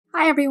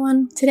Hi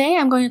everyone! Today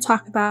I'm going to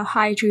talk about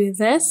how I drew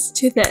this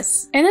to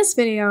this. In this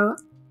video,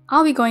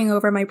 I'll be going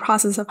over my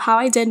process of how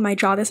I did my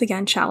Draw This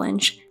Again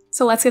challenge.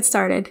 So let's get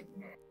started.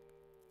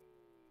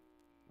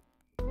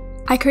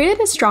 I created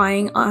this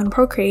drawing on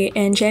Procreate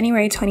in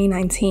January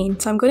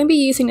 2019, so I'm going to be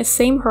using the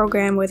same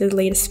program with the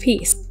latest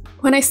piece.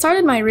 When I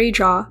started my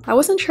redraw, I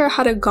wasn't sure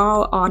how to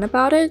go on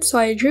about it, so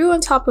I drew on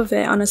top of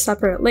it on a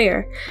separate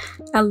layer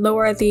and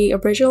lowered the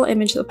original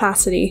image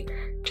opacity,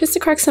 just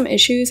to correct some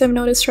issues I've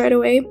noticed right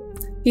away.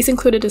 These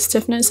included the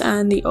stiffness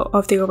of the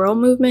overall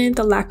movement,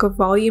 the lack of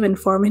volume and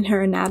form in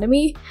her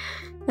anatomy,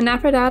 and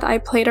after that I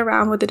played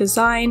around with the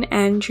design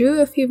and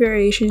drew a few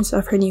variations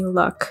of her new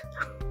look.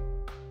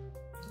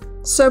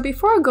 So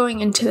before going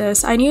into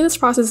this, I knew this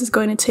process was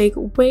going to take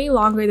way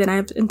longer than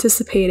I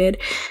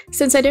anticipated,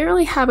 since I didn't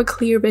really have a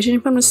clear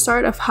vision from the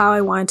start of how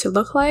I wanted to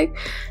look like,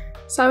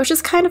 so I was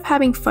just kind of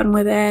having fun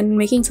with it and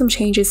making some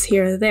changes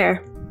here and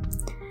there.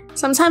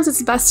 Sometimes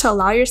it's best to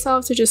allow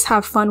yourself to just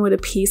have fun with a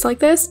piece like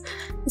this,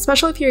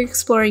 especially if you're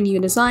exploring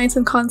new designs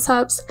and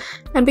concepts,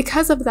 and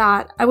because of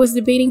that, I was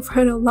debating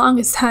for the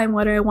longest time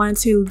whether I wanted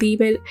to leave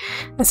it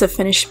as a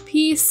finished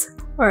piece,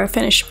 or a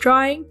finished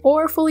drawing,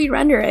 or fully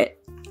render it.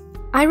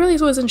 I really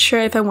wasn't sure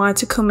if I wanted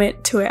to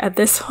commit to it at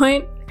this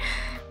point,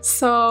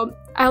 so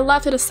I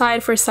left it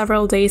aside for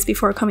several days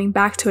before coming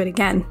back to it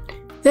again.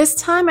 This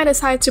time I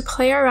decided to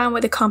play around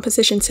with the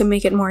composition to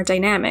make it more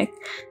dynamic.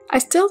 I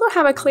still don't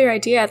have a clear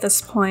idea at this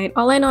point.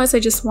 All I know is I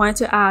just wanted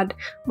to add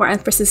more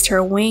emphasis to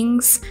her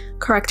wings,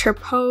 correct her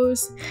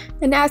pose,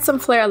 and add some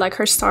flair like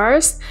her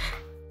stars.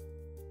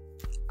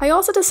 I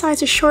also decided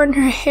to shorten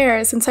her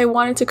hair since I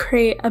wanted to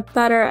create a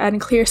better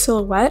and clear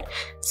silhouette,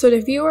 so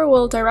the viewer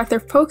will direct their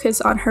focus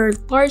on her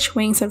large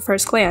wings at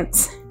first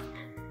glance.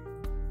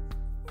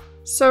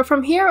 So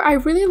from here, I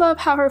really love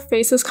how her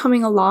face is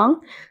coming along,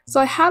 so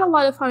I had a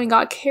lot of fun and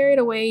got carried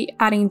away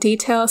adding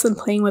details and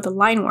playing with the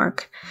line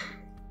work.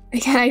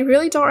 Again, I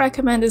really don't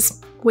recommend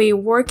this way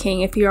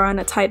working if you're on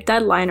a tight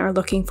deadline or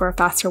looking for a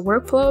faster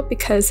workflow,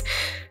 because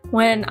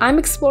when I'm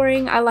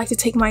exploring, I like to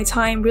take my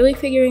time really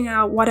figuring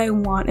out what I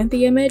want in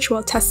the image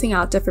while testing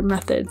out different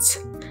methods.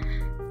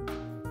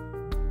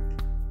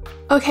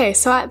 Okay,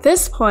 so at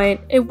this point,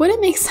 it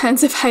wouldn't make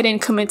sense if I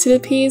didn't commit to the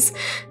piece,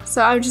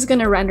 so I'm just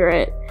gonna render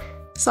it.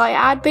 So I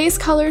add base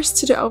colors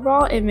to the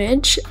overall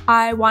image.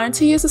 I wanted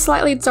to use a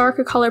slightly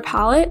darker color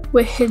palette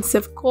with hints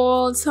of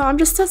gold, so I'm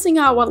just testing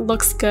out what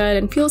looks good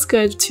and feels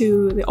good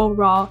to the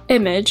overall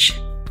image.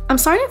 I'm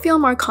starting to feel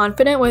more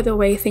confident with the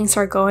way things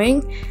are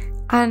going,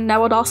 and I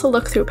would also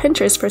look through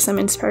Pinterest for some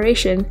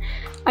inspiration.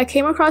 I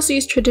came across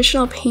these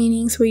traditional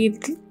paintings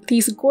with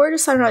these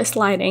gorgeous sunrise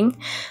lighting,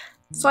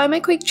 so I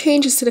made quick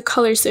changes to the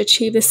colors to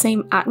achieve the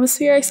same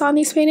atmosphere I saw in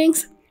these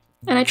paintings,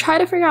 and I tried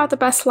to figure out the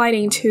best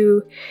lighting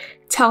to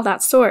tell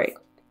that story.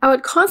 I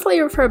would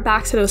constantly refer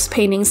back to those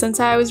paintings since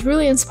I was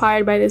really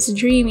inspired by this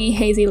dreamy,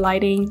 hazy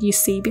lighting you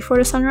see before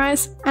the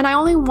sunrise, and I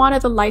only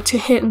wanted the light to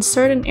hit in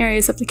certain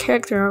areas of the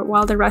character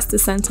while the rest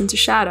descends into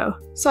shadow.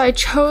 So I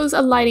chose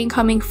a lighting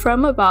coming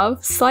from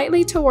above,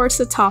 slightly towards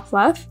the top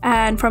left,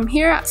 and from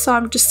here, so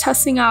I'm just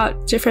testing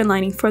out different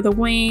lighting for the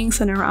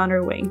wings and around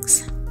her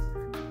wings.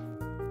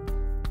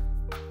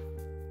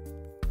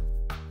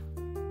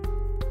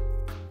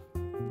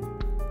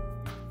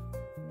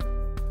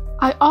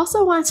 I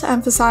also want to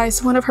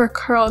emphasize one of her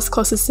curls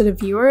closest to the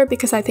viewer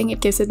because I think it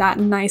gives it that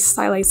nice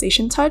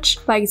stylization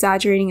touch by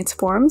exaggerating its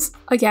forms.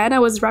 Again, I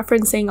was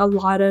referencing a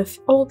lot of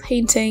old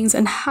paintings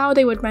and how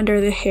they would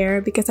render the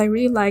hair because I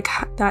really like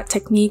that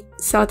technique,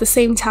 so at the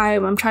same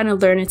time I'm trying to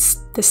learn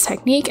this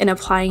technique and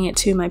applying it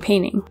to my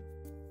painting.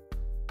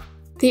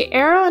 The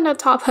arrow in the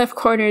top left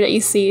corner that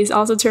you see is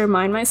also to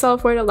remind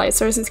myself where the light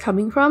source is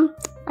coming from.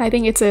 I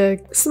think it's a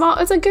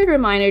good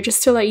reminder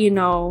just to let you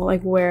know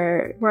like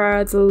where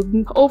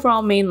the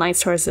overall main light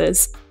source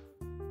is.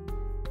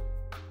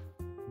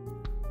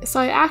 So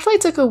I actually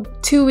took a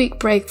 2-week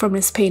break from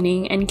this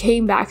painting and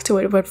came back to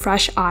it with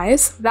fresh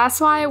eyes. That's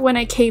why when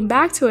I came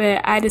back to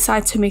it, I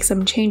decided to make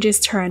some changes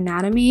to her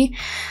anatomy.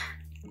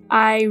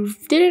 I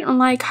didn't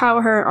like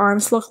how her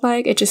arms looked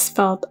like, it just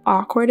felt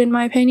awkward in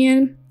my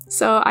opinion.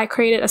 So I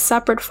created a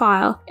separate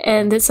file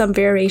and did some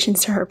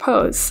variations to her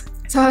pose.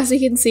 So as you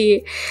can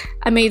see,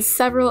 I made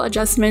several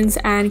adjustments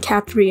and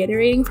kept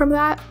reiterating from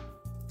that.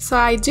 So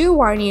I do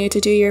warn you to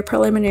do your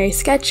preliminary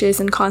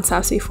sketches and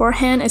concepts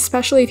beforehand,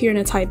 especially if you're in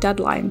a tight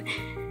deadline.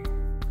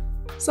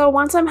 So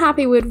once I'm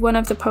happy with one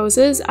of the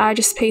poses, I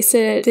just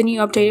pasted the new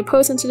updated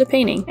pose into the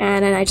painting,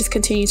 and then I just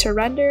continue to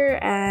render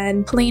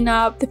and clean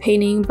up the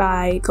painting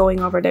by going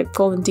over the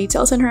golden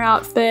details in her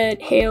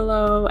outfit,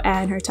 halo,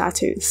 and her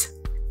tattoos.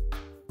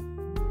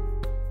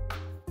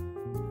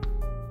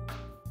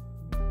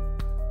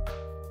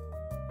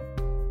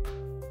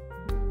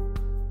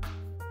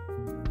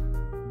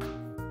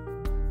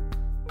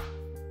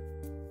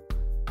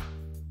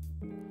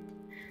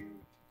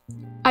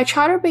 I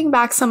try to bring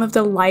back some of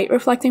the light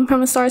reflecting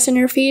from the stars in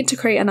her feed to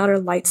create another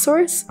light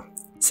source,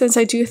 since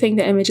I do think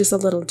the image is a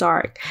little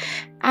dark,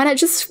 and it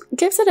just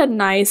gives it a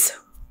nice,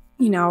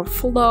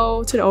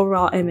 flow to the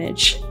overall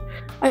image.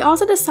 I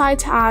also decided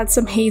to add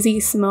some hazy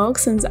smoke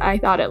since I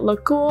thought it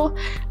looked cool.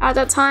 At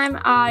that time,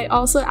 I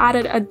also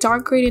added a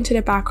dark gradient to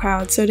the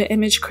background so the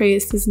image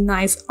creates this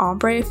nice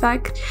ombre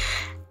effect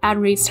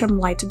and reads from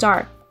light to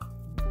dark.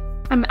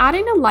 I'm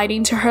adding the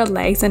lighting to her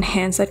legs and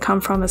hands that come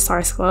from the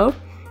star's glow.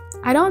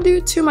 I don't do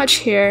too much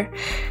here,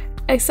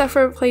 except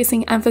for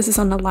placing emphasis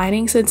on the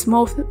lighting since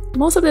most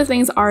of the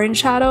things are in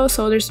shadow,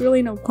 so there's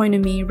really no point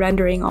in me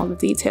rendering all the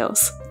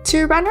details.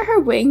 To render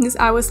her wings,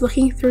 I was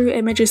looking through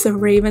images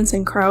of ravens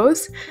and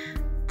crows.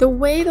 The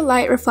way the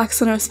light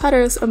reflects on those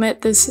feathers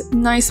emit this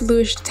nice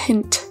bluish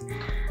tint,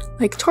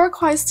 like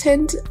turquoise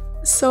tint,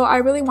 so I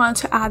really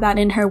wanted to add that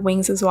in her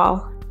wings as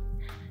well.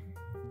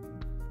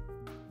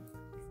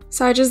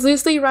 So I just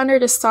loosely render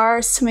the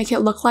stars to make it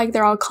look like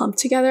they're all clumped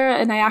together,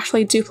 and I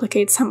actually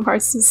duplicate some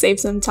parts to save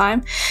some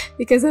time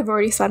because I've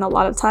already spent a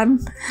lot of time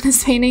in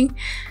this painting.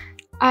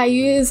 I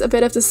use a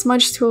bit of the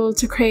smudge tool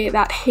to create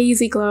that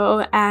hazy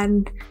glow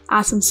and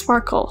add some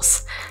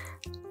sparkles.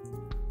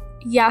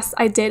 Yes,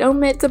 I did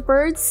omit the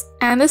birds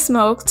and the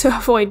smoke to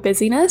avoid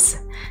busyness,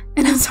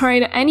 and I'm sorry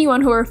to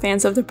anyone who are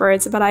fans of the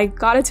birds, but I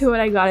gotta do what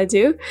I gotta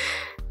do.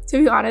 To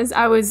be honest,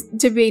 I was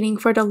debating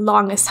for the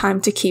longest time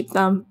to keep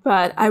them,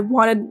 but I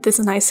wanted this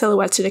nice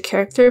silhouette to the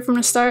character from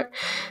the start,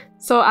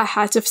 so I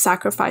had to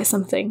sacrifice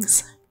some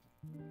things.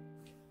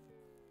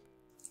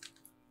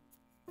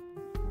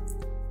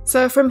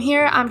 So from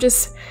here, I'm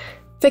just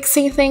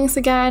fixing things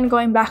again,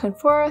 going back and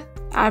forth.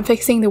 I'm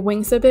fixing the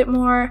wings a bit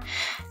more.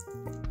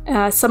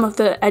 Some of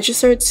the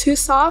edges are too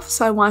soft,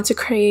 so I want to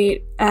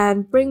create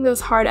and bring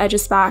those hard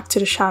edges back to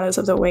the shadows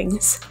of the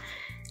wings.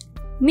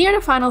 Near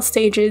the final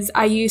stages,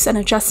 I use an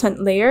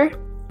adjustment layer.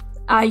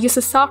 I use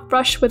a soft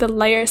brush with a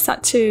layer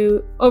set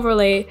to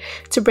overlay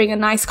to bring a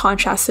nice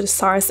contrast to the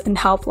stars and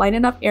help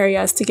lighten up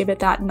areas to give it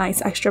that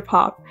nice extra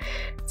pop.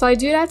 So I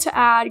do that to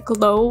add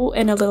glow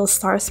and a little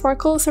star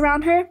sparkles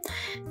around her,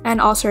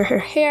 and also her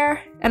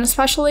hair, and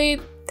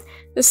especially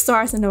the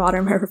stars in the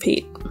bottom of her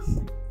feet.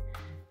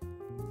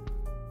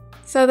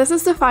 So this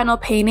is the final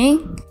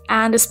painting,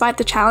 and despite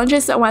the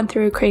challenges that went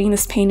through creating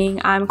this painting,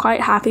 I'm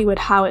quite happy with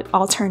how it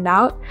all turned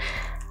out.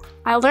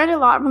 I learned a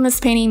lot from this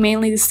painting,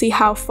 mainly to see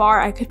how far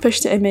I could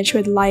push the image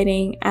with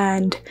lighting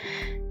and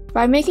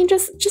by making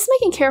just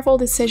making careful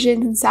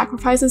decisions and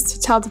sacrifices to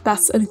tell the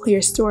best and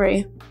clear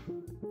story.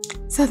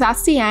 So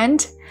that's the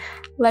end.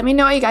 Let me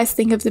know what you guys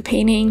think of the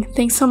painting.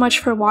 Thanks so much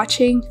for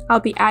watching. I'll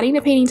be adding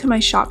the painting to my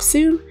shop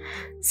soon,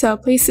 so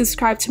please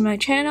subscribe to my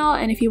channel,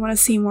 and if you want to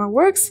see more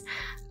works,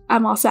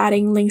 I'm also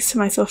adding links to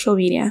my social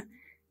media.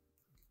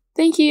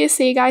 Thank you,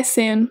 see you guys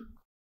soon.